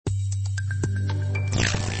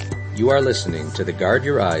You are listening to the Guard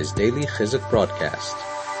Your Eyes Daily Chizuk broadcast.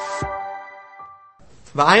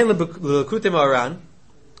 V'ayin l'lekutei ma'aran,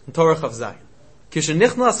 Torah Chav Zayin.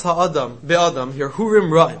 Kishenichnas ha'adam be'adam hirhurim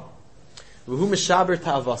ra'im, v'hu mishaber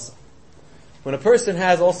ta'avasa. When a person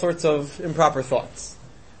has all sorts of improper thoughts,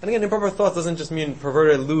 and again, improper thoughts doesn't just mean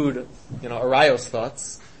perverted, lewd, arayos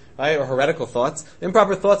thoughts, right, or heretical thoughts.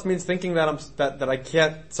 Improper thoughts means thinking that I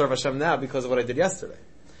can't serve Hashem now because of what I did yesterday.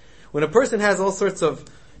 When a person has all sorts of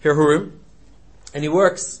hirhurim, and he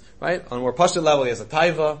works, right, on a more pashut level, he has a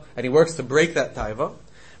taiva, and he works to break that taiva.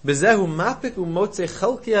 Bezehu mapik u'motzei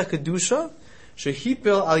chelki ha'kedusha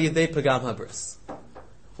shehipil al yedei pagam habris.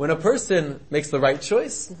 When a person makes the right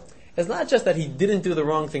choice, it's not just that he didn't do the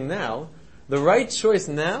wrong thing now. The right choice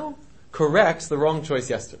now corrects the wrong choice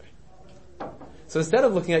yesterday. So instead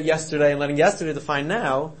of looking at yesterday and letting yesterday define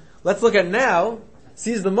now, let's look at now,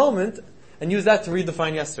 seize the moment, and use that to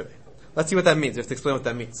redefine yesterday. Let's see what that means. We have to explain what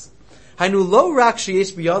that means. Hainu lo rak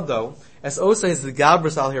sheyesh biyado es osa is the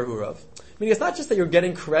gabras al hirhurav. Meaning it's not just that you're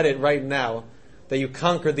getting credit right now, that you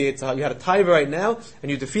conquered the Yitzhak. You had a taiva right now,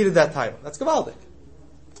 and you defeated that taiva. That's gavaldik.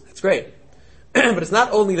 That's great. But it's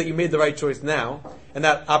not only that you made the right choice now, and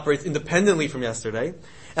that operates independently from yesterday.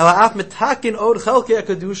 But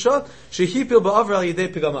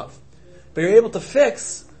you're able to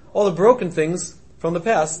fix all the broken things from the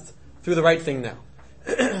past through the right thing now.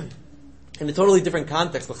 In a totally different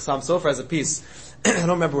context, the Chassam Sofer has a piece, I don't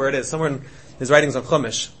remember where it is, somewhere in his writings on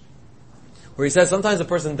Chumash, where he says sometimes a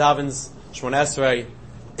person davens Shemona Esrei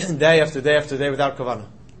day after day after day without kavanah.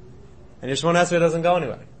 And your Shemona Esrei doesn't go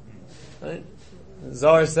anywhere. Right?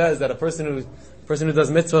 Zohar says that a person who does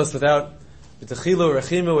mitzvahs without techilu,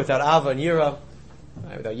 rechimu, without ava and yira,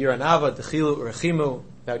 right, without yira and ava, techilu, rechimu,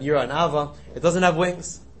 without yira and ava, it doesn't have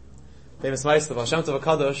wings. Famous Meister, Baal Shem Tov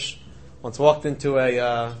HaKadosh, once walked into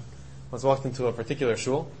a particular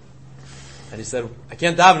shul, and he said, "I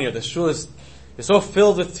can't daven here. The shul is so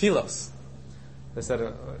filled with tefillos." They said,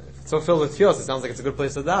 "If it's so filled with tefillos, it sounds like it's a good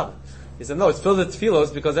place to daven." He said, "No, it's filled with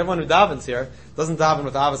tefillos because everyone who davens here doesn't daven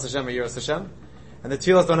with avos Hashem or yiras Hashem, and the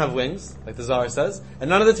tefillos don't have wings, like the Zohar says, and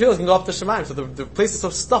none of the tefillos can go up to Shemaim. So the place is so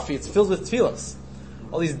stuffy; it's filled with tefillos,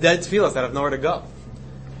 all these dead tefillos that have nowhere to go."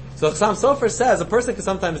 So Chassam Sofer says a person can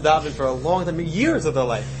sometimes daven for a long time, years of their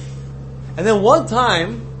life, and then one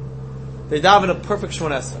time they daven a perfect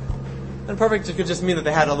Shemona Esrei. And perfect could just mean that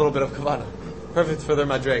they had a little bit of kavanah, perfect for their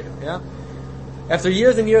madrega. Yeah. After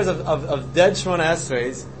years and years of dead Shemona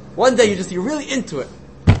Esreis, one day you're really into it.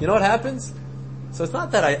 You know what happens? So it's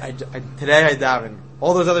not that today I daven.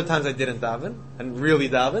 All those other times I didn't daven, and really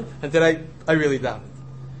daven, and today I really daven.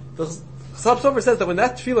 The Chassam Sofer says that when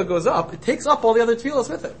that tefillah goes up, it takes up all the other tefillahs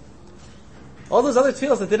with it. All those other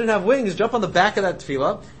tefillahs that didn't have wings jump on the back of that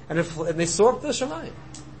tefillah, and they soar up to the Shemayim.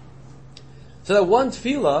 So that one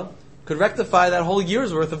tefillah could rectify that whole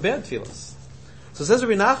year's worth of bad tefillahs. So says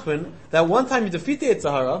Rabbi Nachman, that one time you defeat the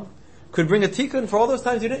Yetzer Hara could bring a tikkun for all those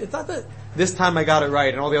times you didn't. It's not that this time I got it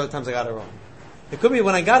right and all the other times I got it wrong. It could be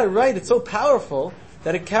when I got it right, it's so powerful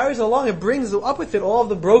that it carries along, it brings up with it all of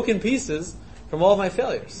the broken pieces from all of my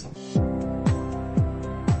failures.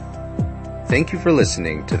 Thank you for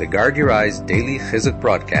listening to the Guard Your Eyes Daily Chizuk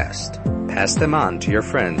broadcast. Pass them on to your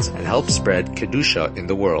friends and help spread Kedusha in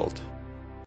the world.